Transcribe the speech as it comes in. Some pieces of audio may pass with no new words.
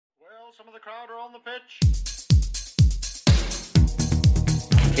Well, some of the crowd are on the pitch.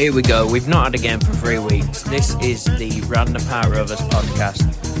 Here we go. We've not had a game for 3 weeks. This is the Random Park Rovers podcast.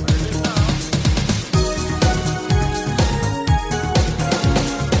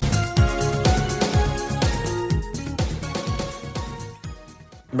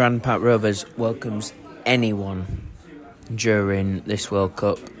 Random Park Rovers welcomes anyone during this World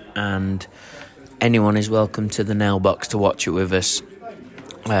Cup, and anyone is welcome to the nail box to watch it with us.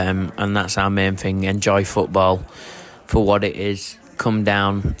 And that's our main thing. Enjoy football for what it is. Come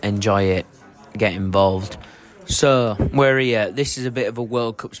down, enjoy it, get involved. So, we're here. This is a bit of a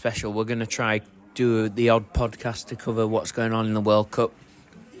World Cup special. We're going to try do the odd podcast to cover what's going on in the World Cup.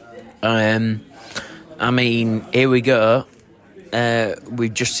 Here we go.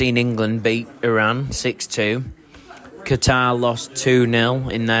 We've just seen England beat Iran 6-2. Qatar lost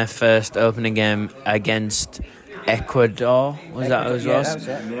 2-0 in their first opening game against Ecuador. Was that who it was?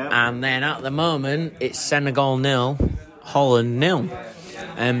 Yeah. And then at the moment, it's Senegal 0, Holland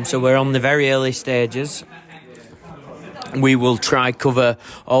 0. So we're on the very early stages. We will try cover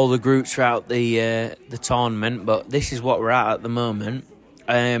all the groups throughout the tournament, but this is what we're at the moment.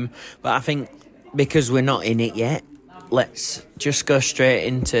 But I think because we're not in it yet, let's just go straight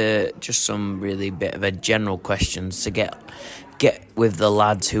into just some really bit of a general questions to get with the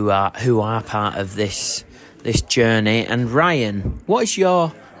lads who are part of this journey. And Ryan, what is your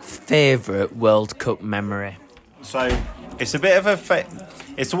favourite World Cup memory? So it's a bit of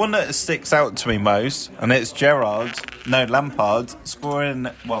it's the one that sticks out to me most, and it's Lampard scoring.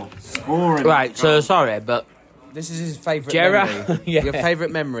 Right, so sorry, but This is his favourite Gerrard, memory. yeah. Your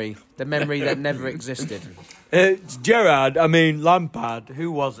favourite memory. The memory that never existed. it's Lampard.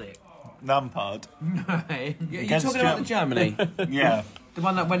 Who was it? Lampard. You're Against talking about the Germany? Yeah. The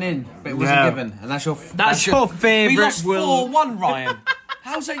one that went in, but it wasn't Yeah. given. And that's your favourite. We lost World. 4-1, Ryan.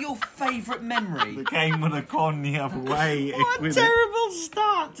 How's that your favourite memory? The game would have gone the other way. What a terrible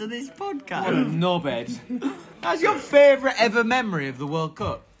start to this podcast. Norbed. That's your favourite ever memory of the World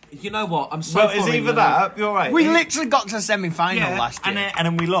Cup. You know what? I'm so Well, it's sorry, either that. You're right. We literally got to the semi-final last year. and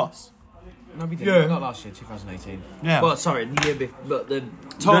then we lost. No, we didn't. Not last year, 2018. Yeah. Well, sorry, the year before, but the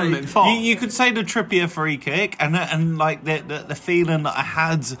tournament before. You could say the Trippier free kick, and like the feeling that I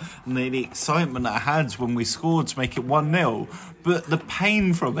had, and the excitement that I had when we scored to make it 1-0, but the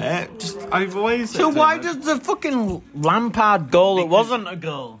pain from it just overweighs it. So why does the fucking Lampard goal? It wasn't a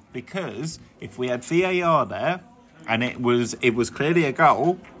goal. Because if we had VAR there, and it was clearly a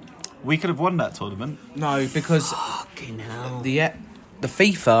goal, we could have won that tournament. No, because Fucking hell. the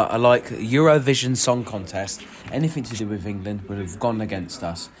FIFA are like Eurovision Song Contest. Anything to do with England would have gone against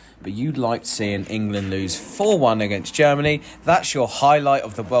us. But you liked seeing England lose 4-1 against Germany. That's your highlight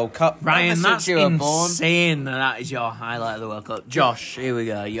of the World Cup. Ryan, Ever that's since you were born. insane that is your highlight of the World Cup. Josh, here we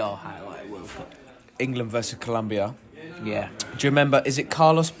go, your highlight of the World Cup. England versus Colombia. Yeah. Do you remember, is it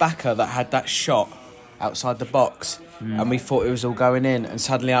Carlos Bacca that had that shot outside the box? And we thought it was all going in. And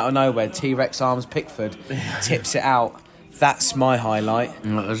suddenly out of nowhere, T-Rex Arms Pickford tips it out. That's my highlight.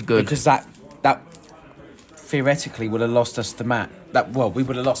 That was good. Because that theoretically would have lost us the match. We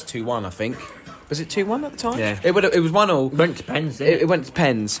would have lost 2-1, I think. Was it 2-1 at the time? Yeah. It was 1-1. It went to pens, didn't it? It went to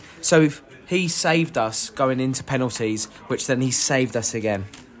pens. So if he saved us going into penalties, which then he saved us again.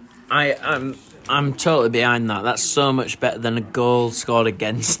 I'm totally behind that. That's so much better than a goal scored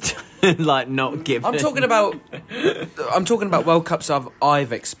against, like not given. I'm talking about World Cups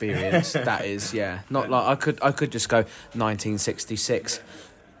I've experienced. That is, yeah. Not like I could just go 1966.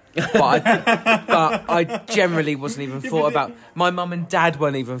 But I generally wasn't even thought about. My mum and dad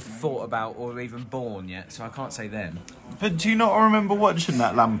weren't even thought about or even born yet, so I can't say them. But do you not remember watching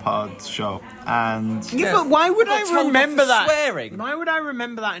that Lampard shot? And Yeah, but why would Got I told remember off for that? swearing. Why would I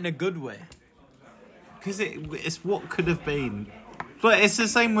remember that in a good way? because it's what could have been. But it's the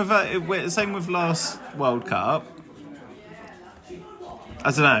same with last World Cup.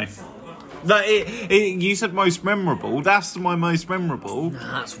 I don't know. Like you said most memorable. That's my most memorable.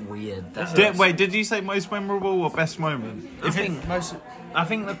 That's weird. Did you say most memorable or best moment? I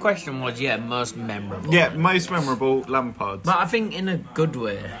think the question was most memorable. Yeah, most memorable Lampard. But I think in a good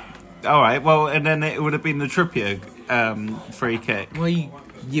way. All right, well, and then it would have been the Trippier free kick. Well,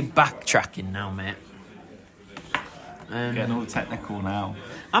 you're backtracking now, mate. Getting all technical now.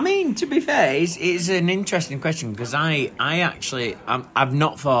 I mean, to be fair, it's an interesting question because I've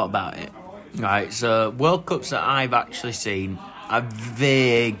not thought about it. Right, so World Cups that I've actually seen, I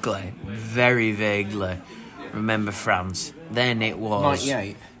very vaguely remember France. Then it was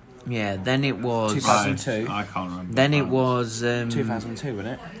 98. Yeah, then it was 2002. I can't remember. Then it France. was 2002, wasn't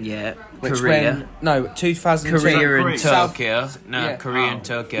it? yeah, Which Korea. 2002. Korea and South- Tokyo. No, yeah. Korea and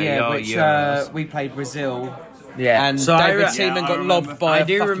Tokyo. Yeah, your which Euros. we played Brazil. Yeah, And so David I Seaman I got remember. lobbed by I a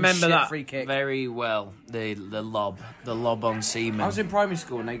do fucking remember shit that free kick. very well. The lob on Seaman. I was in primary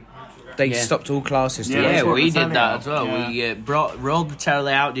school and they Yeah. stopped all classes. To Yeah, Yeah, that's what we the did telly that out. as well. Yeah. We rolled the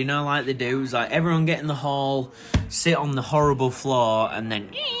telly out, you know, like they do. It was like everyone get in the hall, sit on the horrible floor, and then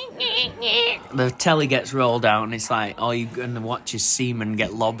the telly gets rolled out, and it's like all you're going to watch is Seaman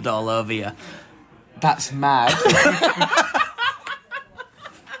get lobbed all over you. That's mad.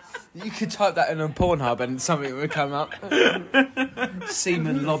 You could type that in on Pornhub and something would come up.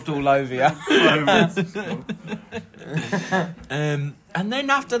 Semen lobbed all over you. And then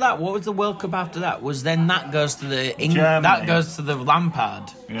after that, what was the World Cup after that? Was then that goes to the Germany. that goes to the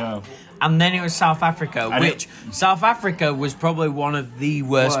Lampard. Yeah. And then it was South Africa, And which South Africa was probably one of the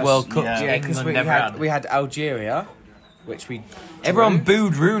worst World Cups yeah. Because England ever had. we had Algeria, which we Everyone drew.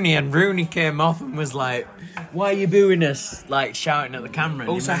 booed Rooney, and Rooney came off and was like, "Why are you booing us?" Like shouting at the camera.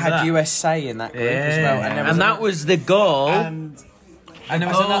 Do you also remember had that? USA in that group as well. Yeah. And, there And that another- was the goal. And and there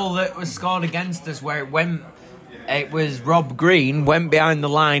was goal that was scored against us, where it went. It was Rob Green went behind the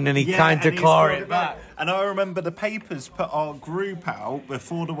line, and he kind of and he clawed scored it back. And I remember the papers put our group out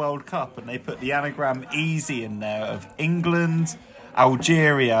before the World Cup, and they put the anagram easy in there of England,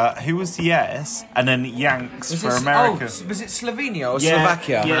 Algeria, who was the S, and then Yanks for America. was it Slovenia or Yeah,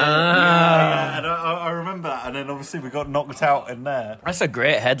 Slovakia? Yeah. And I remember that, and then obviously we got knocked out in there. That's a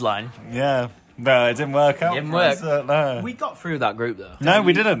great headline. Yeah. No, it didn't work out. Didn't for work. us, no. We got through that group though. No,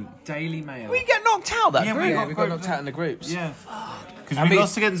 we didn't. Daily Mail. We get knocked out that Yeah, group. yeah, we got knocked out in the groups. Yeah. Because And we we-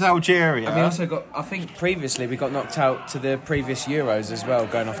 lost against Algeria. And we also got, I think previously we got knocked out to the previous Euros as well,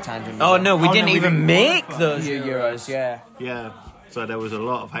 going off tangent. Oh no, we Oh, didn't no, we even didn't make qualify. those Euros, yeah. Yeah. So there was a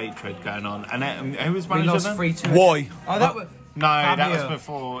lot of hatred going on. And who was We manager lost then? 3-2. Why? Oh, that was No, that Fabio. was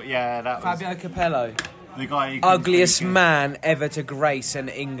before. Yeah, that was Fabio Capello. the guy. Who couldn't Ugliest speak- man ever to grace an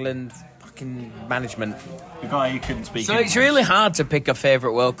England fucking management. The guy who couldn't speak. So it's English. really hard to pick a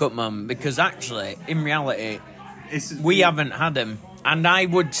favourite World Cup moment because actually, in reality, It's- we haven't had them. And I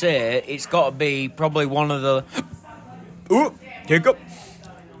would say it's got to be probably one of the. Ooh, hiccup.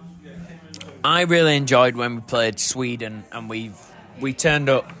 I really enjoyed when we played Sweden and we turned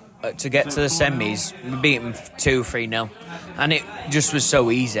up to get to the semis. We beat them 2-3-0. And it just was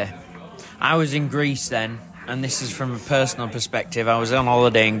so easy. I was in Greece then, and this is from a personal perspective. I was on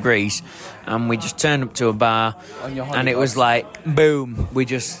holiday in Greece, and we just turned up to a bar, On your and it was holiday like, boom. We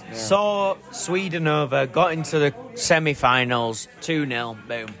just saw Sweden over, got into the semi-finals, 2-0,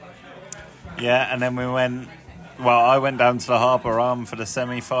 boom. Yeah, and then we went. Well, I went down to the Harbour Arm for the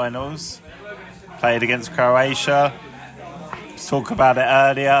semi-finals. Played against Croatia. Let's talk about it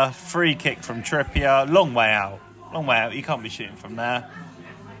earlier. Free kick from Trippier. Long way out. Long way out. You can't be shooting from there.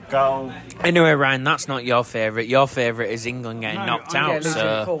 Goal. Anyway, Ryan, that's not your favourite. Your favourite is England getting knocked yeah, out. losing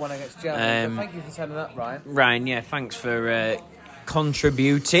So, 4-1 against Germany. um, But thank you for turning up, Ryan. Ryan, yeah, thanks for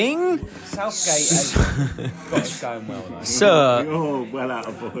contributing. Southgate has got us going well, though. So, Oh, well out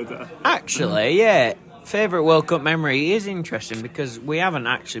of order. actually, yeah, favourite World Cup memory is interesting because we haven't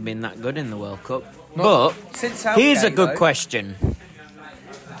actually been that good in the World Cup. But Since Southgate, here's a good though. question,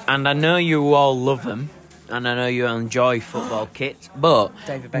 and I know you all love them, and I know you enjoy football kits. But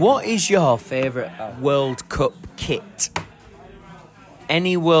David Beckham. what is your favourite World Cup kit?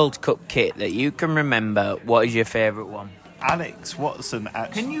 Any World Cup kit that you can remember. What is your favourite one? Alex Watson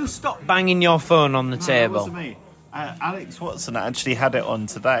actually. Can you stop banging your phone on the No, it table? wasn't me. Alex Watson actually had it on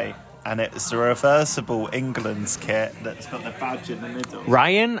today, and it's the reversible England's kit that's got the badge in the middle.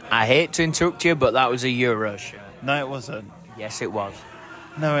 Ryan, I hate to interrupt you, but that was a Euro shirt. No, it wasn't. Yes, it was.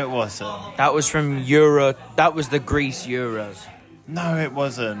 No, it wasn't. That was from Euro. That was the Greece Euros. No, it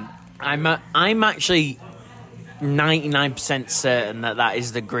wasn't. I'm actually 99% certain that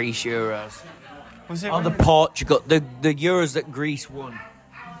is the Greece Euros. Was it? Or the really? Portugal, the Euros that Greece won.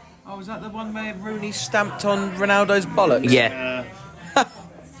 Oh, was that the one where Rooney stamped on Ronaldo's bollocks? Yeah.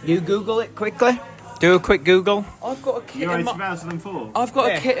 You Google it quickly. Do a quick Google. I've got a kit Euro in mind. 2004. I've got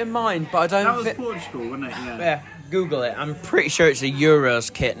Yeah. a kit in mind, but I That don't was fit. Portugal, wasn't it? Yeah. Yeah. Google it. I'm pretty sure it's a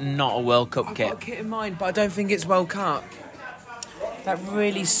Euros kit, not a World Cup I've kit. got a kit in mind, but I don't think it's World Cup. That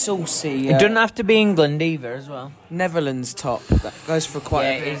really saucy It doesn't have to be England either, as well. Netherlands top. That goes for quite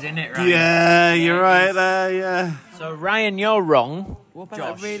a bit. isn't it, Ryan? Yeah, you're right there. Yeah. So Ryan, you're wrong. What about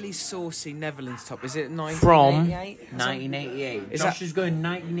Josh. a really saucy Netherlands top? Is it From 1988? 1988. Is Josh that- is going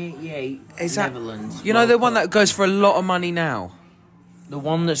 1988 Is that Netherlands. You know the World one Cup. that goes for a lot of money now. The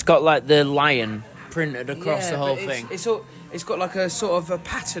one that's got like the lion printed across the whole thing. It's got like a sort of a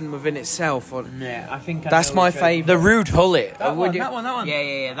pattern within itself. Yeah, I think That's my favourite. The Rude Hullet. That one.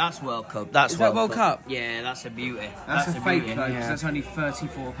 Yeah. That's World Cup. That's Is that World Cup? Yeah, that's a beauty. That's a fake beauty. though, because that's only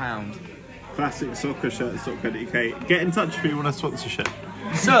 £34. Classicsoccershirts.co.uk. Get in touch if you want a sponsorship.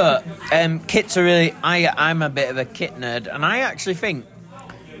 So, kits are really. I'm a bit of a kit nerd, and I actually think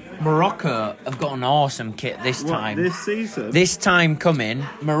Morocco have got an awesome kit this time. This season? This time coming,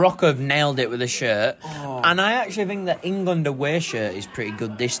 Morocco have nailed it with a shirt, and I actually think the England away shirt is pretty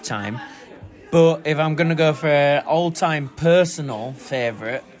good this time. But if I'm going to go for an all-time personal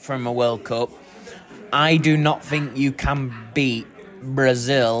favourite from a World Cup, I do not think you can beat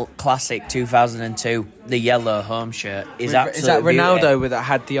Brazil Classic 2002. The yellow home shirt is absolutely Is that Ronaldo beauty. with that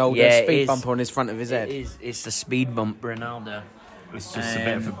had the old Yeah, it speed is. bumper on his front of his head? It's the speed bump Ronaldo. It's just a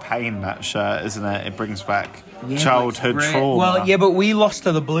bit of a pain, that shirt, isn't it? It brings back Yeah, childhood but it's great. trauma. Well, yeah, but we lost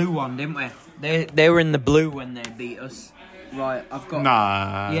to the blue one, didn't we? They were in the blue when they beat us. Right, I've got.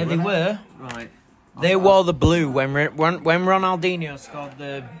 Nah. Yeah, they were. Right. They wore the blue when Ronaldinho scored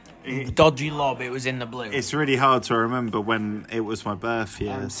the dodgy lob. It was in the blue. It's really hard to remember when it was my birth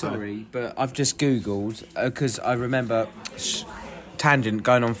year. I'm so. sorry, but I've just Googled because I remember tangent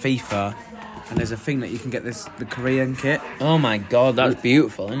going on FIFA, and there's a thing that you can get the Korean kit. Oh my god, that's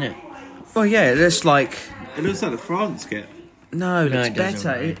beautiful, isn't it? Well, yeah, it's like It looks like the France kit. no, it looks it doesn't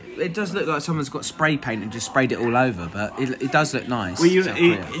better. really. It does look like someone's got spray paint and just sprayed it all over, but it does look nice. Well, South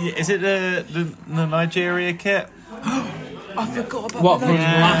Korea. is it the Nigeria kit? I forgot about What that. from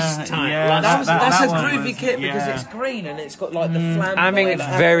Yeah, last time? yeah, Last That's that a one groovy was- kit because yeah. it's green and it's got like the flamboyant. I think it's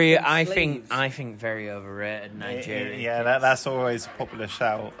very. I sleeves. think very overrated. Nigeria. Yeah, that's always a popular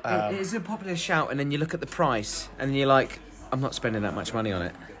shout. It is a popular shout, and then you look at the price, and you're like, I'm not spending that much money on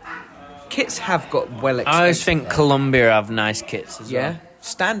it. Kits have got well expensive. I always think Colombia have nice kits as yeah, well.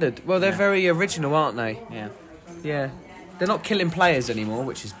 standard. Well, they're very original, aren't they? Yeah. Yeah, they're not killing players anymore,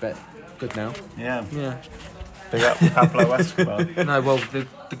 which is good now. Yeah. Yeah. Big up Pablo Escobar. No, well, the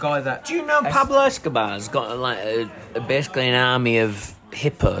guy that Do you know Pablo Escobar's got basically an army of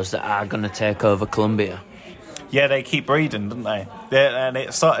hippos that are going to take over Colombia? Yeah, they keep breeding, don't they? And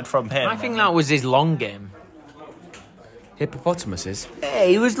it started from him. I think that was his long game. hippopotamuses. Yeah,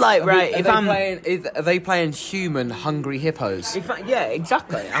 he was like, right, Are they playing human hungry hippos? yeah,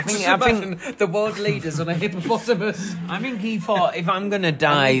 exactly. I think the world leaders on a hippopotamus. I think he thought, if I'm going to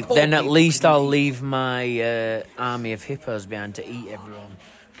die, then at least I'll leave my army of hippos behind to eat everyone.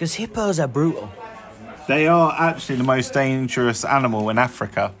 Because hippos are brutal. They are actually the most dangerous animal in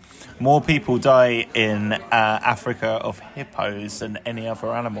Africa. More people die in Africa of hippos than any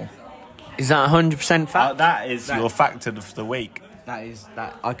other animal. Is that 100% fact? That is your fact of the week.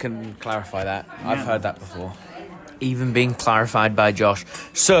 That I can clarify that. I've heard that before. Even being clarified by Josh.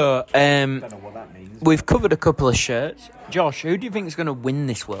 So, Don't know what that means. we've covered a couple of shirts. Josh, who do you think is going to win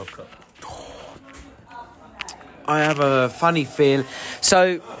this World Cup? I have a funny feel.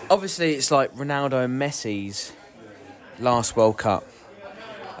 So obviously it's like Ronaldo and Messi's last World Cup,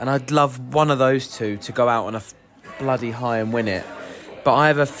 and I'd love one of those two to go out on a bloody high and win it. But I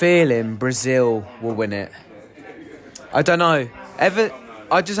have a feeling Brazil will win it. I don't know.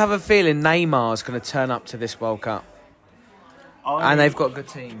 I just have a feeling Neymar's going to turn up to this World Cup. And they've got a good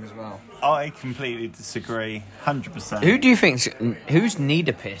team as well. I completely disagree. 100%. Who do you think's... Who's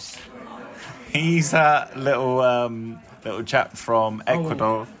Niederpiss? He's a little chap from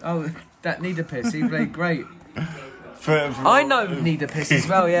Ecuador. Oh, that Niederpiss. He played great. For- I know Niederpiss as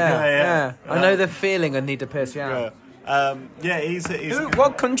well, yeah. Yeah. I know the feeling of Niederpiss, yeah. He's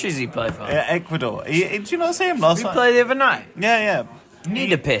What countries he play for? Ecuador. Did you not see him last He night? played the other night. Yeah.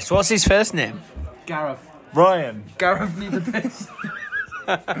 Niederpiss. What's his first name? Gareth Ryan Niederpiss.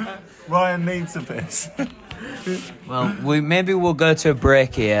 Ryan needs a piss. Well, maybe we'll go to a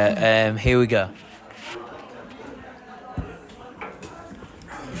break here. Here we go.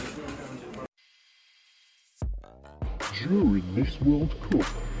 During this World Cup,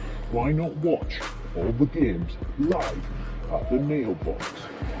 why not watch all the games live at the Nailbox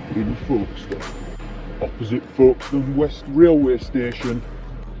in Folkestone, opposite Folkestone West Railway Station?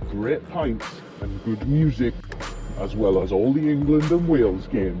 Great pints and good music, as well as all the England and Wales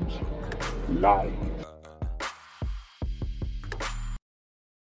games live.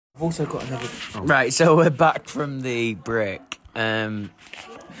 I've also got another... Right, so we're back from the break.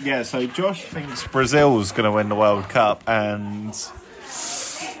 Yeah, so Josh thinks Brazil's going to win the World Cup, and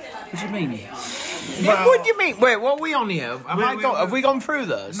What do you mean? What do you mean? Wait, what are we on here? Have we gone through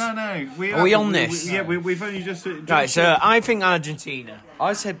those? no, Are we on this? we've only just Right, so I think Argentina.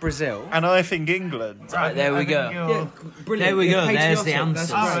 I said Brazil. and I think England. Right, there we go. Brilliant. There we You're go, there's the patriotic,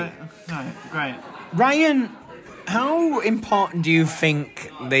 that's answers. great. Great. Ryan, how important do you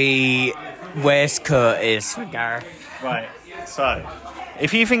think the waistcoat is for Gareth? Right, so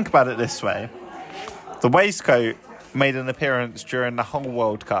if you think about it this way, the waistcoat made an appearance during the whole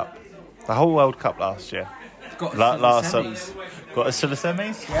World Cup. The whole World Cup last year. Got Last semis. got us to the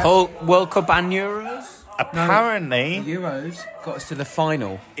semis? Yeah. Whole World Cup and Euros? Apparently, Euros got us to the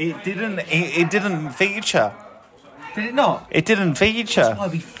final. it didn't feature. Did it not? It didn't feature. Why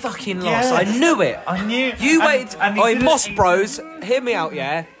we fucking lost. Yeah. I knew it. I knew. You waited. and he Oi, didn't- Moss Bros, hear me out,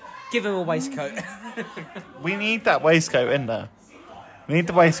 yeah? Give him a waistcoat. We need that waistcoat in there. We need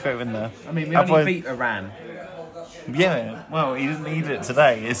the waistcoat in there. I mean, we Otherwise- only beat Iran. Yeah, well, he didn't need it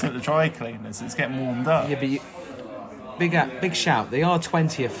today. It's at the dry cleaners. It's getting warmed up. Yeah, but big shout. They are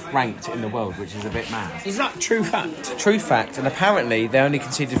 20th ranked in the world, which is a bit mad. Is that true fact? True fact, and apparently they only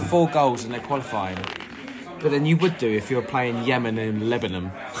conceded 4 goals in their qualifying. But then you would do if you were playing Yemen and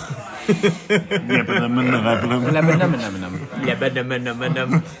Lebanon. Lebanon.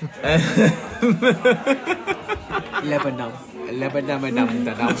 Lebanon.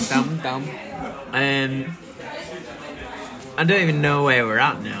 I don't even know where we're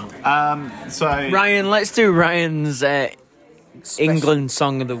at now. So Ryan, let's do Ryan's England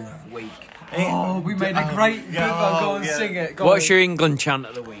song of the week. Oh, we made a great go on, sing it. What's your England chant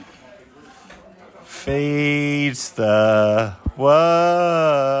of the week? feed the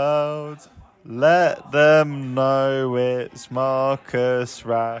world. Let them know it's Marcus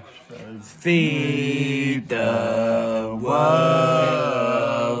Rashford. Feed the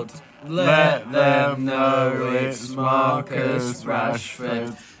world. Let them know it's Marcus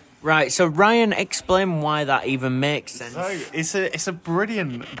Rashford. Right, so Ryan, explain why that even makes sense. So it's a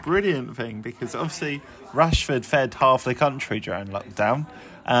brilliant thing because obviously Rashford fed half the country during lockdown.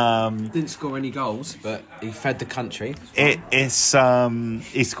 Didn't score any goals, but he fed the country.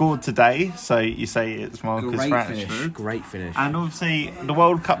 He scored today, so you say it's Marcus Rashford. Great finish. And obviously the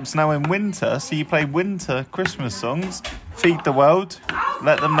World Cup's now in winter, so you play winter Christmas songs. Feed the world.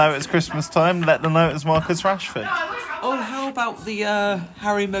 Let them know it's Christmas time. Let them know it's Marcus Rashford. Oh, how about the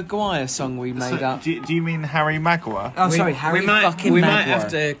Harry Maguire song we made up? Do you mean Harry Maguire? Oh, sorry, Harry we might Maguire. have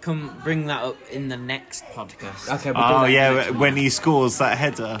to bring that up in the next podcast. Okay, we'll do Oh that yeah, next when he scores that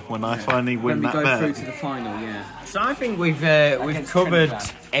header, when I finally win when we that go through bet. to the final, yeah. So I think we've Against covered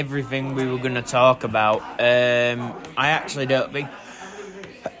Trinidad. everything we were going to talk about. I actually don't think.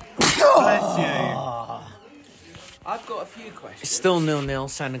 Bless you. I've got a few questions. It's still 0-0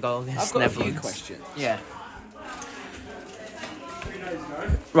 Senegal I've against got a few Netherlands. questions. Yeah.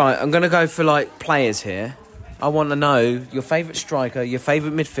 Right, I'm going to go for, like, players here. I want to know your favourite striker, your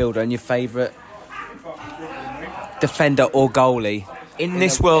favourite midfielder, and your favourite defender or goalie In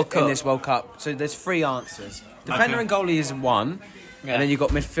this World Cup. In this World Cup. So there's 3 answers. Defender Okay. and goalie is 1, Yeah. and then you've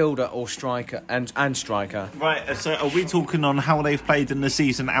got midfielder or striker and striker. Right, so are we talking on how they've played in the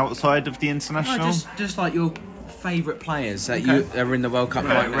season outside of the No, international? just like your favourite players that you are in the World Cup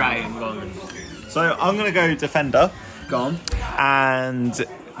right now. Ryan, go on. So I'm going to go defender. Go on. And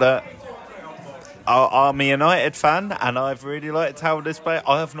I'm a United fan, and I've really liked how this play.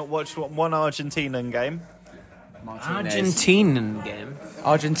 I have not watched one Argentinian game. Argentinian game.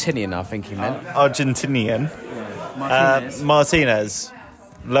 Argentinian, I think he meant. Argentinian. Martinez.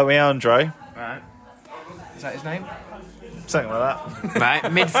 Leandro. Right. Is that his name? Something like that. Right,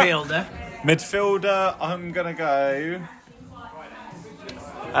 midfielder. Midfielder, I'm going to go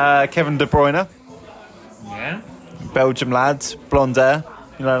Kevin De Bruyne. Yeah. Belgium lads. Blonde hair.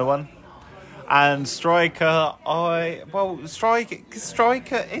 You know the one? And striker,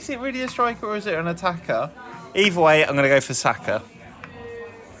 striker, is it really a striker or is it an attacker? Either way, I'm going to go for Saka.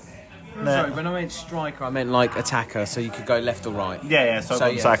 No. Sorry, when I meant striker, I meant like attacker, so you could go left or right. Yeah, so I've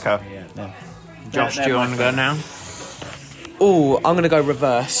got yes. Saka. Yeah. Josh, do you want to go now? Oh, I'm going to go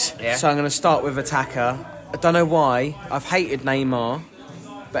reverse. Yeah. So I'm going to start with attacker. I don't know why. I've hated Neymar.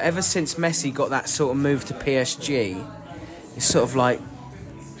 But ever since Messi got that sort of move to PSG, it's sort of like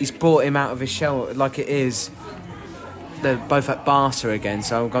he's brought him out of his shell like it is. They're both at Barca again.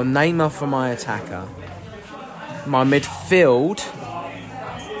 So I've got Neymar for my attacker. My midfield,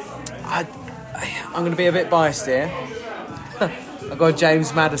 I'm going to be a bit biased here. I've got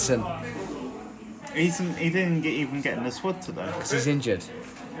James Maddison He didn't even get in the squad today. because he's injured.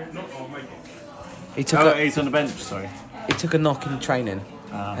 He took He's on the bench, sorry. He took a knock in training,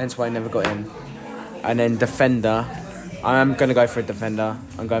 hence why he never got in. And then defender, I am going to go for a defender.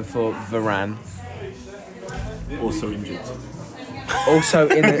 I'm going for Varane. Also injured. Also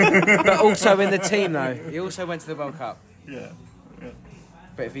in the team though. He also went to the World Cup. Yeah.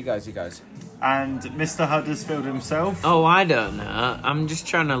 But if he goes, he goes. And Mr. Huddersfield himself. Oh, I don't know. I'm just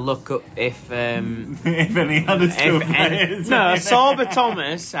trying to look up if If any Huddersfield players. no, Sorba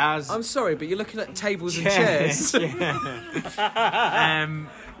Thomas has. I'm sorry, but you're looking at tables and chairs.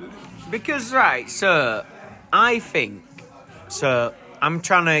 Because right, so I think so. I'm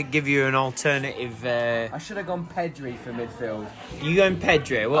trying to give you an alternative. I should have gone Pedri for midfield. You going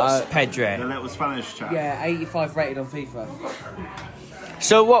Pedri? What's Pedri? The little Spanish chap. Yeah, 85 rated on FIFA.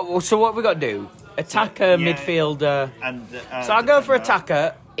 So what we got to do? Attacker, midfielder. And, So I'll go for defender.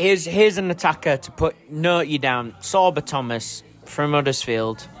 attacker. Here's an attacker to note you down. Sorba Thomas from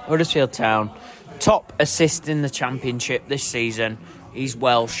Huddersfield Town. Top assist in the Championship this season. He's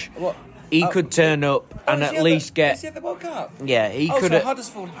Welsh. What? He could turn up and at least get... Is he at the World Cup? Yeah, he Oh, could so have...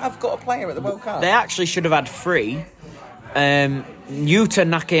 Huddersfield have got a player at the World Cup? They actually should have had 3. Yuta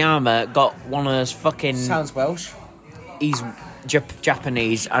Nakayama got one of those fucking... Sounds Welsh. He's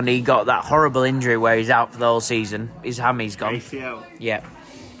Japanese, and he got that horrible injury where he's out for the whole season. His hammy's gone. ACL. Yeah.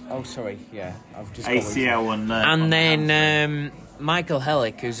 Oh, sorry. Yeah, I've just ACL on And then Michael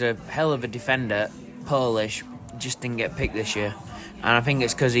Helik, who's a hell of a defender, Polish, just didn't get picked this year. And I think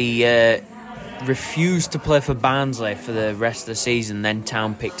it's because he refused to play for Barnsley for the rest of the season, then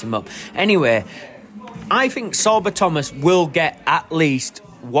Town picked him up. Anyway, I think Sorba Thomas will get at least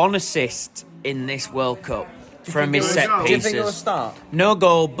 1 assist in this World Cup from his set goal? pieces. Do you think he'll start? No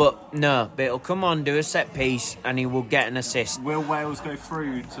goal, but he'll come on, do a set piece, and he will get an assist. Will Wales go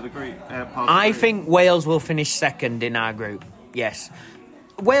through to the group? I think Wales will finish second in our group. Yes.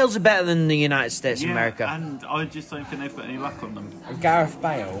 Wales are better than the United States of America. And I just don't think they've got any luck on them. And Gareth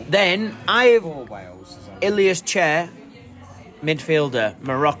Bale Then I have for Wales. Ilias Chair, midfielder,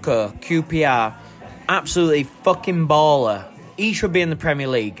 Morocco, QPR, absolutely fucking baller. He should be in the Premier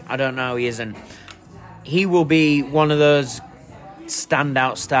League. I don't know how he isn't. He will be one of those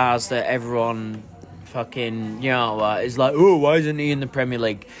standout stars that everyone fucking, is like, oh, why isn't he in the Premier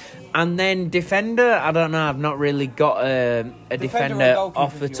League? And then defender, I don't know, I've not really got a defender or a goalkeeper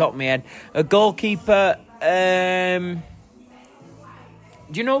off the if you top of my head. A goalkeeper, do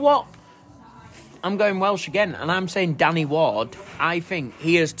you know what? I'm going Welsh again, and I'm saying Danny Ward. I think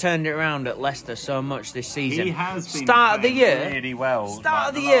he has turned it around at Leicester so much this season. He has been Start of the playing year, really well. Start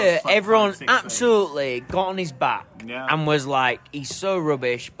of the last, year, like, everyone 5, 6 weeks. absolutely got on his back and was like, he's so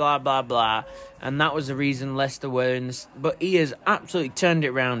rubbish, blah, blah, blah. And that was the reason Leicester were in this. But he has absolutely turned it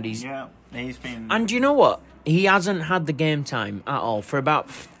around. He's been... And do you know what? He hasn't had the game time at all for about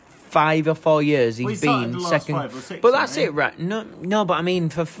 5 or 4 years. Well, he He's started been the last second. 5 or 6, But that's hasn't it, right? No, but I mean,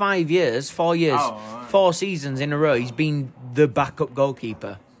 for 4 years, Oh, right. 4 seasons in a row, he's been the backup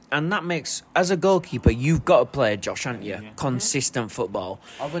goalkeeper. And that makes, as a goalkeeper, you've got to play, Josh, haven't you? Consistent football.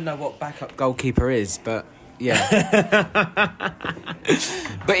 I wouldn't know what backup goalkeeper is, but yeah.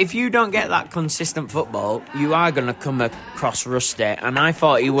 But if you don't get that consistent football, you are going to come across rusty. And I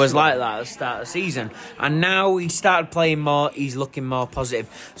thought he was like that at the start of the season. And now he started playing more, he's looking more positive.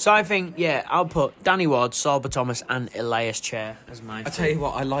 So I think, I'll put Danny Ward, Sorba Thomas and Elias Chair as my I tell you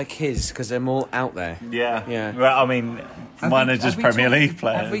what, I like his because they're more out there. Yeah. Yeah. Well, I mean, mine are just Premier League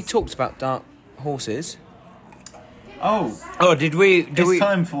players. Have we talked about dark horses? Oh, did we... it's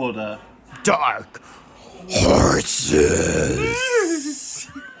time for the... Dark Horses.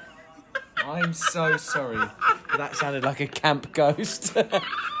 I'm so sorry. That sounded like a camp ghost. The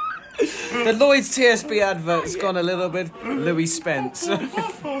Lloyd's TSB advert's gone a little bit Louis Spence. Because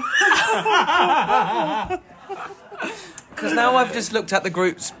now I've just looked at the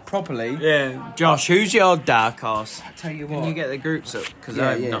groups properly. Yeah. Josh, who's your dark horse? I tell you Can what. you get the groups up? Because Yeah,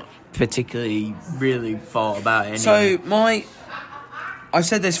 I've not particularly really thought about it anyway. So I've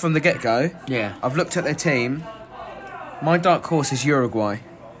said this from the get-go. Yeah. I've looked at their team. My dark horse is Uruguay.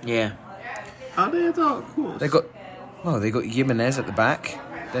 Yeah. Are they a dark horse? They got Jimenez at the back.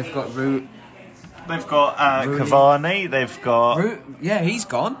 They've got They've got Cavani. They've got... yeah, he's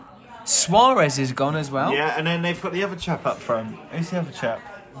gone. Suarez is gone as well. Yeah, and then they've got the other chap up front. Who's the other chap?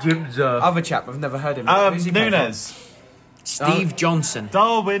 Other chap, I've never heard him. Who's he play for? Nunes. Steve Johnson.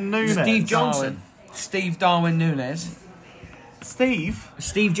 Darwin Nunes. Steve Johnson. Steve Darwin Nunes.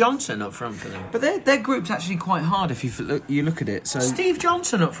 Steve Johnson up front for them. But their group's actually quite hard if you look at it. So Steve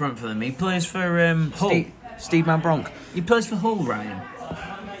Johnson up front for them. He plays for Hull. Steve Manbronk. He plays for Hull, Ryan.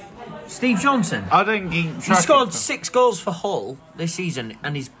 Steve Johnson. I don't keep He track of scored them. 6 goals for Hull this season,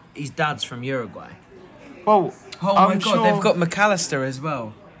 and his dad's from Uruguay. Well, Oh I'm my god, sure... they've got McAllister as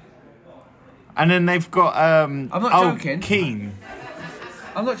well. And then they've got... I'm not joking. Keane.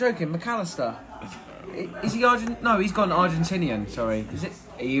 I'm not joking, McAllister. Is he Argent? No, he's gone Argentinian, sorry. Is it?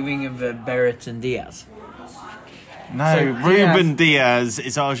 Are you ringing for Berritt and Diaz? No, So Ruben Diaz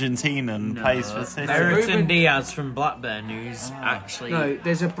is Argentinian, plays for City. Everton Diaz from Blackburn, who's actually... No,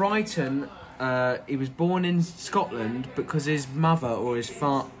 there's a Brighton. He was born in Scotland because his mother or his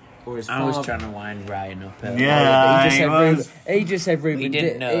father. I was trying to wind Ryan up. Yeah, he just said Ruben. He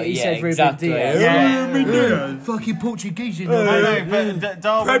didn't know. He Yeah, said Ruben exactly. Diaz. Yeah. Fucking Portuguese.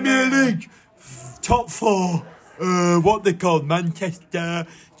 Premier League, top 4. What they called Manchester,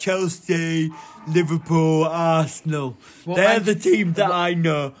 Chelsea, Liverpool, Arsenal. They're the teams that I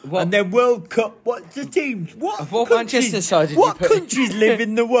know. And then World Cup. What's the teams? What Manchester side did you put? countries live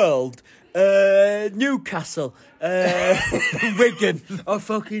in the world? Newcastle, Wigan. I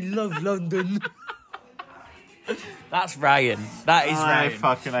fucking love London. That's Ryan. That is I Ryan.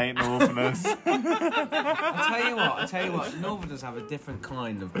 fucking hate Northerners. I tell you what, Northerners have a different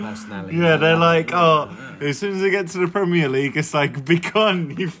kind of personality. Yeah, they're like, as soon as they get to the Premier League, it's like, be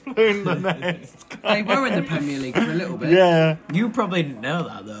gone, you've flown the nest. They were in the Premier League for a little bit. Yeah. You probably didn't know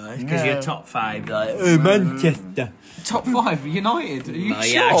that though, because Yeah. you're top 5. Like, Manchester. Top 5, United. Are you no,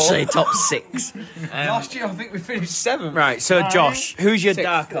 sure? you're actually top 6. Last year, I think we finished 7th. Right, so Josh, who's your Sixth,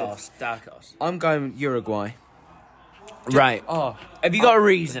 dark fifth. horse? Dark horse. I'm going Uruguay. Right. Oh, Have you got a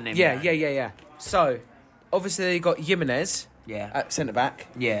reason in yeah, mind? yeah. So, obviously, they got Jimenez Yeah. at centre back.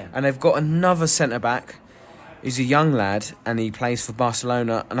 Yeah. And they've got another centre back who's a young lad and he plays for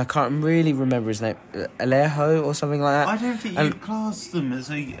Barcelona. And I can't really remember his name. Alejo or something like that. I don't think And- you'd class them as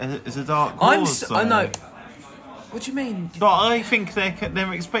a dark I horse. know. What do you mean? But I think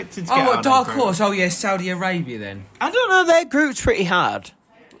they're expected to Oh, get out what, of dark that group. horse? Oh, yeah, Saudi Arabia then. I don't know, their group's pretty hard.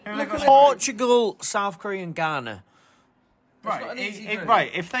 Look at Portugal, South Korea and Ghana. Right, got an easy group.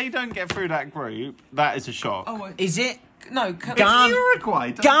 right, if they don't get through that group, that is a shock. Oh, Is it? no. Ghana-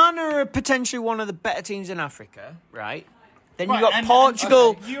 Uruguay, don't- Ghana are potentially one of the better teams in Africa, right? Then Right, you got and- Portugal.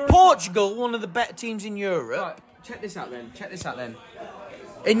 okay, Uruguay- Portugal, one of the better teams in Europe. Right, check this out then.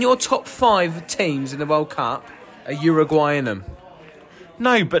 In your top 5 teams in the World Cup are Uruguay in them.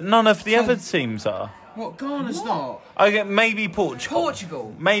 No, but none of the other teams are. What, Ghana's not? Okay, maybe Portugal.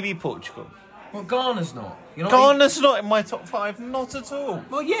 Portugal? Maybe Portugal. What, Ghana's not? You're not Ghana's not in my top 5, not at all.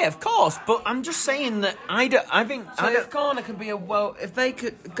 Well, yeah, of course, but I'm just saying that I think So if Ghana could be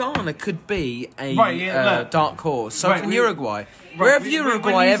Ghana could be a Right, yeah, look. dark horse. So Right, can we- Uruguay. Where have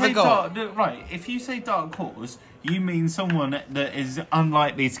Uruguay ever got? Right, if you say dark horse, you mean someone that is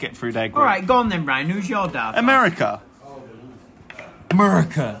unlikely to get through their group. All right, go on then, Ryan. Who's your dad? America.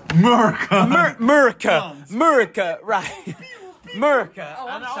 America. America, right. America. Oh,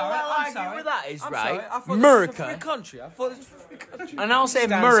 I'm And sorry, all I'm argue sorry. with that is, I'm right, sorry, I thought America. this was a free country. I thought this was a free country. And I'll say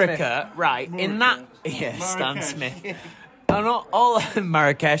Stan America, right, in that... Yeah, Stan Marrakesh. Smith. And all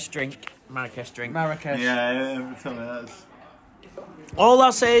Marrakesh drink. Marrakesh. Yeah, tell me that. All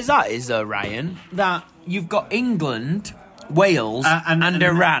I'll say is Ryan, that you've got England, Wales, and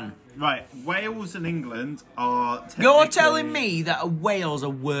Iran. Right, Wales and England are. You're telling me that Wales are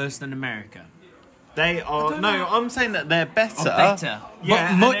worse than America? They are. No, I'm saying that they're better. Better.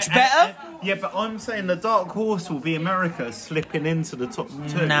 Yeah, But much better? Yeah, but I'm saying the dark horse will be America slipping into the top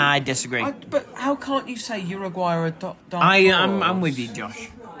 2. Nah, I disagree. But how can't you say Uruguay are a dark horse? I'm with you, Josh.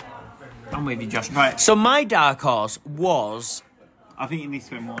 Right. So my dark horse was... I think you need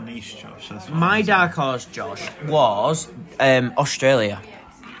to go more niche, Josh. That's what My I'm dark horse, Josh, was Australia. saying.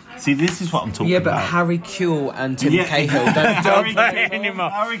 See, this is what I'm talking Yeah, but about. Harry Kewell and Tim Yeah. Cahill don't Harry play Kewell- anymore.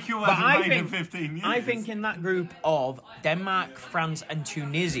 Harry Kewell But hasn't played in 15 years. I think in that group of Denmark, France, and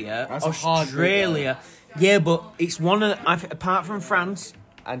Tunisia, That's a hard group, Australia. Yeah, but it's one of apart from France.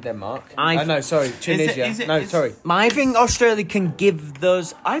 and Denmark. I- no, sorry, Tunisia. is it- no, is- sorry. I think Australia can give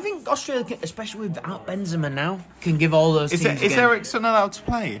those. I think Australia, can, especially without Benzema now, can give all those Is teams. Is again. Ericsson allowed to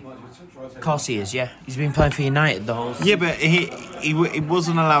play? Of course he is. Yeah, he's been playing for United the whole. Yeah, but he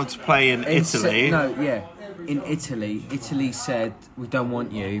wasn't allowed to play in Italy. In Italy said we don't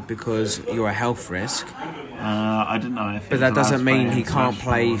want you because you're a health risk. I didn't know if. But that doesn't mean he can't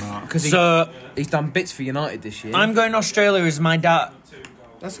play because So he's done bits for United this year. I'm going Australia as my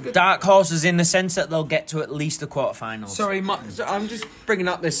That's good. dark horses in the sense that they'll get to at least the quarterfinals. Sorry, I'm just bringing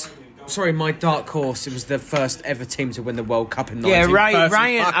up this. Sorry, my dark horse. It was the first ever team to win the World Cup in 1930. Yeah,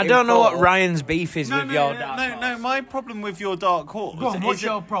 Ryan. I don't know what Ryan's beef is with your dark horse. No. My problem with your dark horse. What's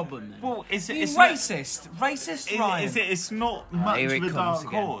your problem then? Well, is it? He's It's racist, Ryan. It's not much Here of it a comes dark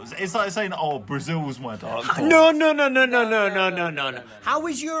again. horse. It's like saying, "Oh, Brazil's my dark horse." No. How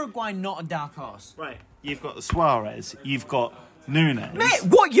is Uruguay not a dark horse? Right, you've got Suarez. You've got Nunes. Mate,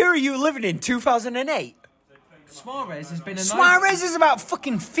 what year are you living in? 2008. Suarez has been a Suarez is about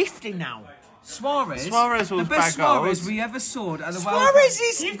fucking 50 now. Suarez Suarez was the best bad Suarez goals. we ever saw at the World Suarez Cup.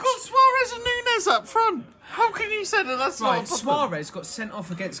 is. You've got Suarez and Jimenez up front. How can you say that that's Right, not a problem? Suarez got sent off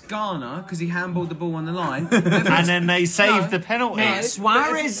against Ghana because he handballed the ball on the line. And then they saved the penalty. No,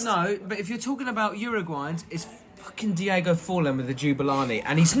 Suarez- but if you're talking about Uruguayans, it's fucking Diego Forlan with the Jubilani,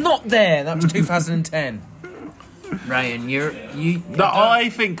 and he's not there. That was 2010. Ryan, you. No, I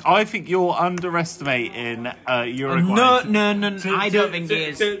think you're underestimating Uruguay. No. I don't think he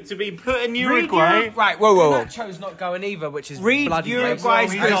is. To be put in Uruguay. Right, whoa. Nacho's not going either, which is Read bloody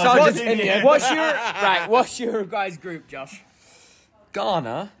Uruguay's racist. group. What's- Argentinian. What's Uruguay's group, Josh?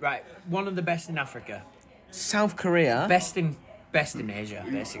 Ghana, Right, one of the best in Africa, South Korea, best in Asia,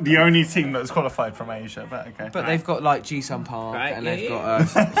 basically. The only team that's qualified from Asia, but okay. but they've got like Ji-Sun Park, Right, and yeah, they've yeah. got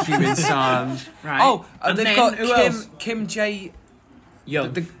Heung-min Son. Right. Oh, And they've then got who else? Kim Jae.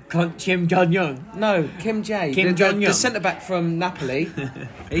 Young. The- Kim Jong Young. No, Kim Jae. Kim the Jong-un. centre back from Napoli.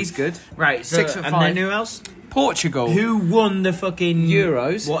 He's good. Right, so, 6'5". and then who else? Portugal. Who won the fucking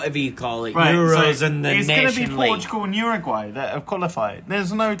Euros? Whatever you call it, Right, Euros so and the it's going to Nation be League. Portugal and Uruguay that have qualified.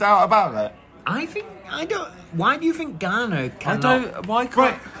 There's no doubt about it. I don't. Why do you think Ghana I cannot? don't. Why can't?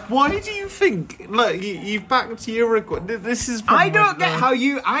 Right, why do you think? Look, you've backed Uruguay. This is. I don't get how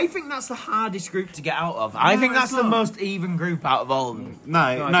you. I think that's the hardest group to get out of. I think that's it's the not. most even group out of all of them. No,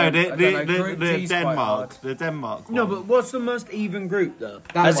 I don't know. Group the G's quite Denmark, hard. the Denmark. No, one. but what's the most even group though?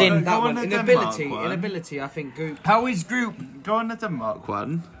 That As one, in, that go one. on the Inability, Denmark one. inability. I think group. how is group? Go on the Denmark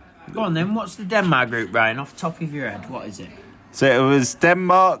one. Go on then. What's the Denmark group, Ryan? Off the top of your head, what is it? So it was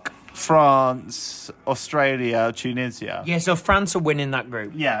Denmark, France, Australia, Tunisia. Yeah, so France are winning that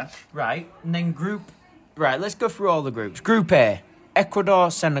group. Yeah. Right, and then group. Right, let's go through all the groups. Group A: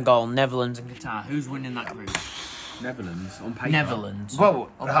 Ecuador, Senegal, Netherlands, and Qatar. Who's winning that group? Netherlands on paper. Netherlands. Well,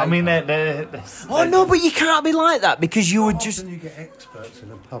 I mean, they're Oh no, but you can't be like that because you would just you get experts in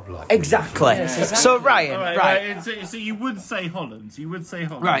a pub like exactly. So Ryan, right. So you would say Holland. You would say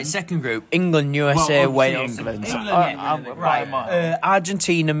Holland. Right, second group: England, USA, Well, Wales, England. Right,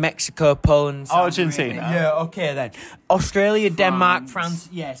 Argentina, Mexico, Poland, South Argentina. Korea. Yeah, okay then. Australia, Denmark, France.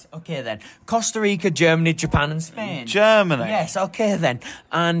 Yes, okay then. Costa Rica, Germany, Japan, and Spain. Germany. Yes, okay then.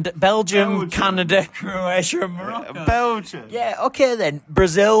 And Belgium, Belgium. Canada, Croatia, and Morocco. Belgium. Yeah, okay then.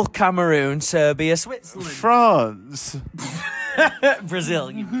 Brazil, Cameroon, Serbia, Switzerland. France.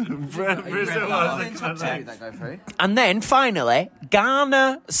 Brazil. Brazil. That go through. And then finally,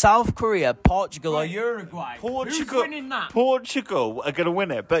 Ghana, South Korea, Portugal, or Uruguay. Who's winning that? Portugal are going to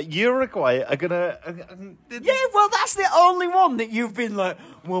win it, but Uruguay are going to. Yeah, well, that's the only one that you've been like,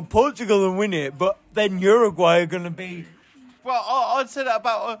 well, Portugal will win it, but then Uruguay are going to be... Well, I'd say that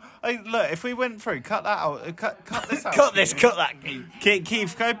about. Look, if we went through, cut that out. Cut this out. Cut this, cut that, Keith.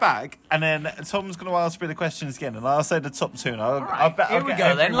 Keith, go back, and then Tom's going to ask me the questions again, and I'll say the top two. And I'll Here we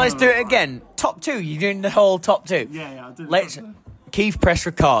go then, let's do it again. Top two, you're doing the whole top two. Yeah, I'll do the Let's... top two. Keith, press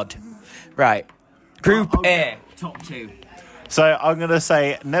record. Right. Group A, top two. So I'm going to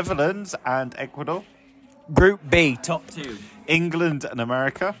say Netherlands and Ecuador, Group B, top two. England and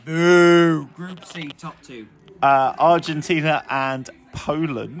America, Boo. Group C, top two. Argentina and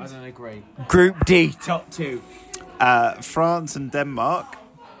Poland, I don't agree. Group D, top two. France and Denmark.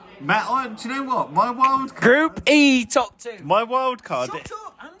 Matt, do you know what? My wild card. Group E, top two. My wild card. Shut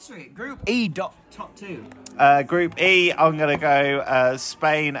up, answer it. Group E, top two. Group E, I'm going to go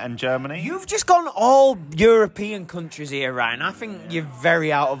Spain and Germany. You've just gone all European countries here, Ryan. I think you're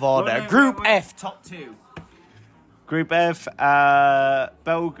very out of order. Wait. Group F, top two. Group F,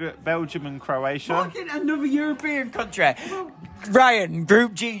 Belgium and Croatia. Fucking another European country. Ryan,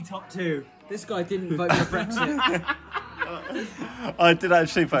 Group G, top two. This guy didn't vote for Brexit. I did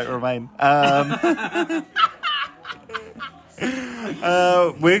actually vote Remain.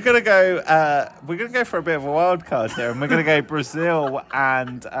 We're gonna go for a bit of a wild card here, and we're gonna go Brazil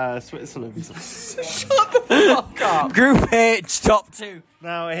and Switzerland. Fuck up. Group H, top two.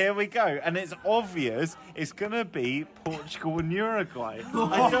 Now here we go, and it's obvious it's gonna be Portugal and Uruguay.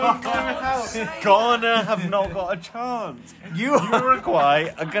 I don't know how Ghana have not got a chance. Uruguay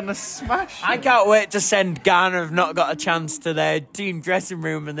are gonna smash. I can't wait to send Ghana have not got a chance to their team dressing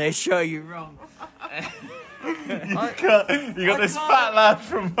room and they show you wrong. You got this fat lad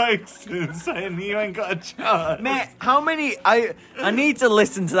from Folkestone saying you ain't got a chance. Mate, how many... I need to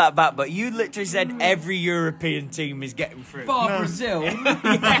listen to that back, but you literally said every European team is getting through. Bar Brazil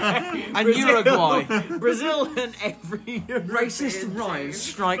and Uruguay. Brazil and every Racist Ryan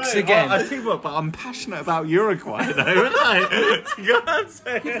strikes No, again. I tell you what, but I'm passionate about Uruguay though, aren't I? God's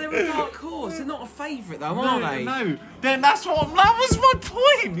sake. They're a dark horse. They're not a favourite though, are they? No, then that was my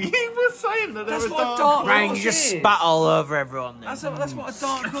point. You were saying that That's there was what dark Ryan, horse you just is. spat all over everyone then. That's what a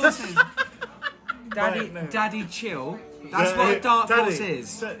dark horse is. Daddy, Right, no. Daddy, chill. That's what a dark horse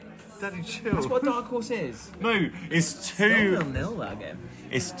is. Daddy, chill. That's what Dark Horse is. No, it's too. 0-0 that game.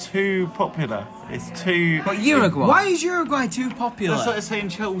 It's too popular. It's too. But Uruguay. Why is Uruguay too popular? That's like saying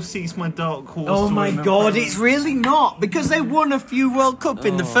Chelsea's my dark horse. Oh to my win the god, Premier it's really not because they won a few World Cup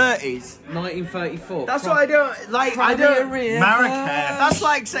in the 30s. 1934. That's what I don't like. I don't. Marrakesh. That's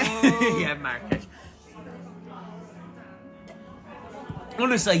like saying. Yeah, Marrakesh.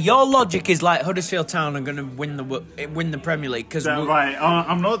 Honestly, your logic is like Huddersfield Town are going to win the Premier League because Right,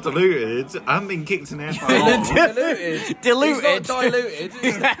 I'm not deluded. I haven't been kicked in the head by Diluted. diluted. He's not diluted.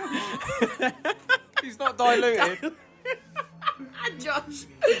 He's not diluted. Josh,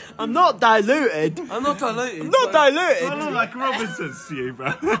 I'm not diluted. I'm not diluted. Not diluted. I look like Robinsons to you,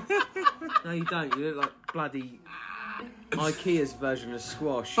 bro. No, you don't. You look like bloody IKEA's version of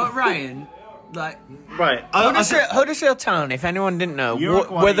squash. But Ryan, like Right. Huddersfield Town, if anyone didn't know,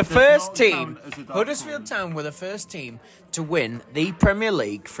 Uruguay were the does first not team. count as a dark Huddersfield horse. Town were the first team to win the Premier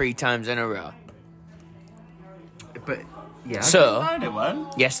League 3 times in a row. But yeah. So, No, they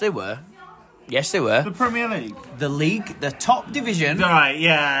weren't. yes, they were. Yes, they The were. Premier League. The league, the top division. Right,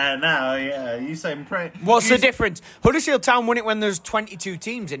 yeah, no, yeah. You say What's the difference? Huddersfield Town won it when there's 22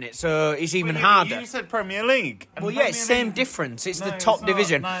 teams in it, so it's even harder. You said Premier League. And Well, yeah, it's Premier same League- difference. It's No, the it's top not.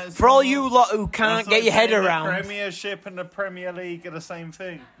 division. No, it's For all not. you lot who can't That's get like your head saying around. The Premiership and the Premier League are the same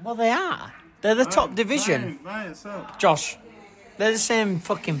thing. Well, they are. They're the top division. No, it's not. Josh, they're the same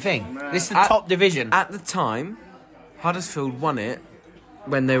fucking thing. No. This is the At- top division. At the time, Huddersfield won it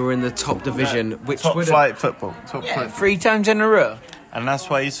when they were in the top division, which Top would flight football. Top Yeah, flight 3 times in a row. And that's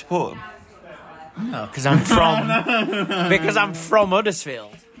why you support them. No, because I'm from because I'm from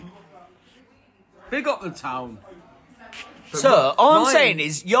Huddersfield. Big up the town. So all I'm Ryan- saying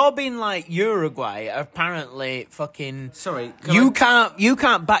is you're being like Uruguay. Apparently, fucking. Sorry, You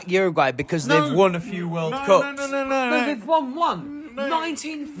can't back Uruguay because they've won a few World Cups. No, they've won one. No, they've won-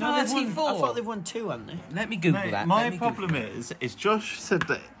 1934. I thought they've won 2, haven't they? Let me Google Mate, that. my Let me Google problem is Josh said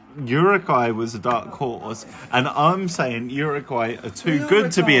that Uruguay was a dark horse, and I'm saying Uruguay are too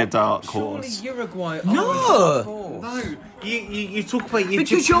good to be a dark horse. Surely Uruguay. are No. a dark horse. No, you talk about your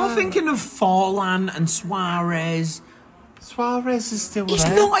Because you're Japan. thinking of Forlan and Suarez. Suarez is still He's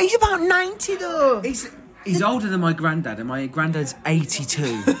there. not. He's about 90 though. He's older than my granddad, and my granddad's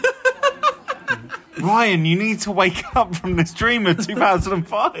 82. Ryan, you need to wake up from this dream of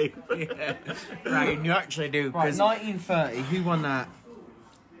 2005. Right, you actually do. Right, 1930. Who won that?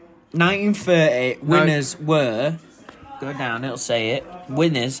 1930 winners were. Go down, it'll say it.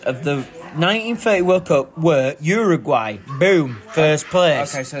 Winners of the 1930 World Cup were Uruguay. Boom, first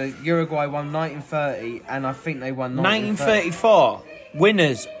place. Okay, so Uruguay won 1930, and I think they won 1930. 1934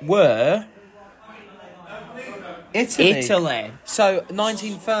 winners were Italy. So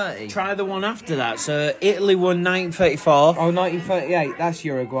 1930. Try the one after that. So Italy won 1934. Oh, 1938. That's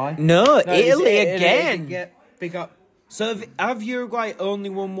Uruguay. No, No, Italy it's again. Yeah, big up. So have Uruguay only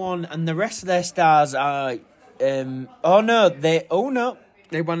won one, and the rest of their stars are? They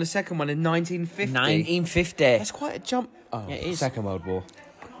won They second one in 1950. 1950. That's quite a jump. Oh, Yeah, it is. Second World War.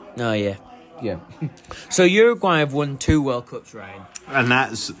 Oh yeah. Yeah. So Uruguay have won 2 World Cups, Ryan. And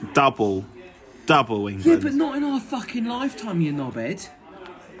that's double England. Yeah, but not in our fucking lifetime, you knobhead.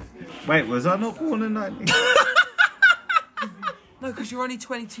 Wait, was I not born in 90? No, because you're only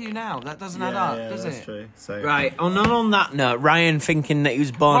 22 now. That doesn't add up, does that's it? true. So, Right. On that note, Ryan thinking that he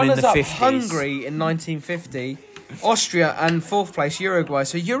was born in Runners the up 50s. Hungary in 1950, Austria, and 4th place Uruguay.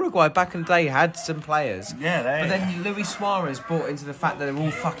 So Uruguay back in the day had some players. Yeah, But then Luis Suarez bought into the fact that they're all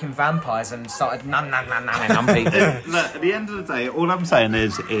fucking vampires and started num people. Look, at the end of the day, all I'm saying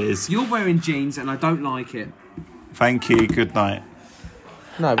is You're wearing jeans and I don't like it. thank you, good night.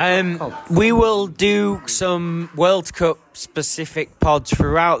 No. We will do some World Cup specific pods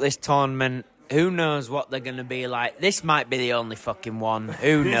throughout this tournament. Who knows what they're going to be like? This might be the only fucking one.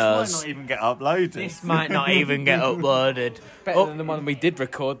 Who This knows? might not even get uploaded. This might not even get uploaded. Better than the one we did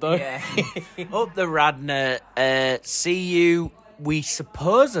record, though. Yeah. Up the Radnor. See you. We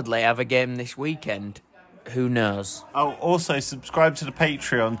supposedly have a game this weekend. Who knows? Oh, also subscribe to the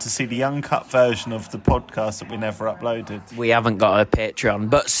Patreon to see the uncut version of the podcast that we never uploaded. We haven't got a Patreon,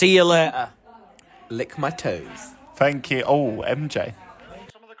 but see you later. Lick my toes. Thank you. Oh, MJ.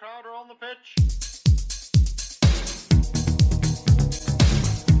 Some of the crowd are on the pitch.